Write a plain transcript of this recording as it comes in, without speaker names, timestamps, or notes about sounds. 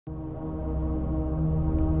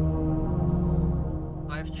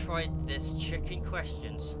I've tried this chicken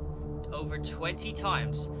questions over 20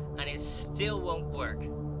 times and it still won't work.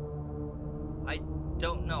 I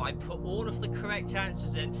don't know. I put all of the correct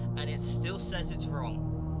answers in and it still says it's wrong.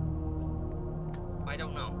 I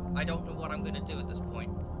don't know. I don't know what I'm gonna do at this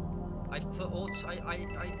point. I've put all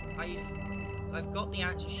I've got the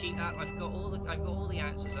answer sheet up. I've got all the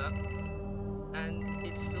answers up, and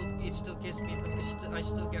it still gives me I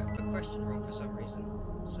still get a question wrong for some reason.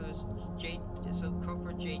 So it's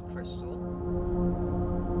copper jade crystal.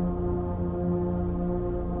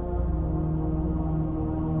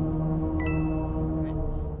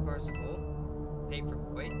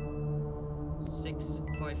 Paperboy,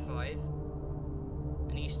 655,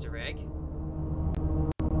 an Easter egg.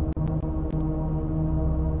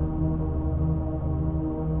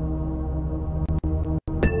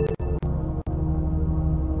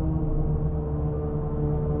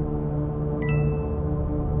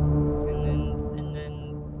 And then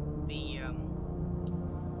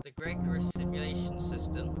the Gregor's simulation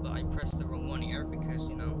system, but I pressed the wrong one here because,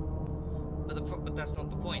 you know. But that's not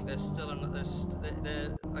the point. There's still another.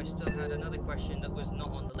 I still had another question that was not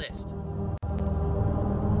on the list. So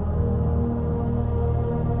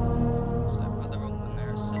I put the wrong one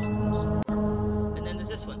there. System software. And then there's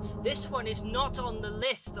this one. This one is not on the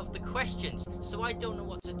list of the questions, so I don't know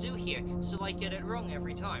what to do here. So I get it wrong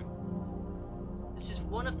every time. This is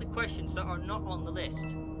one of the questions that are not on the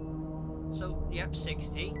list. So yep,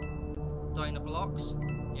 60. Dynablocks.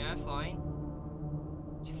 Yeah, fine.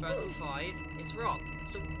 2005, it's wrong.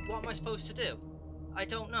 So what am I supposed to do? I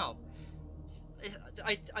don't know.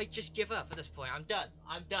 I just give up at this point. I'm done.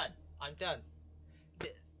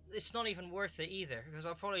 It's not even worth it either, because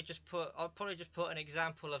I'll probably just put an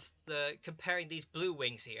example of the comparing these blue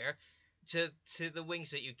wings here to the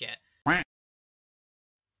wings that you get.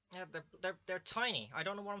 Yeah, they're tiny. I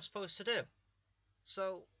don't know what I'm supposed to do.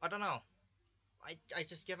 So I don't know. I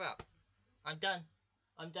just give up. I'm done.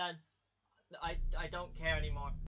 I don't care anymore.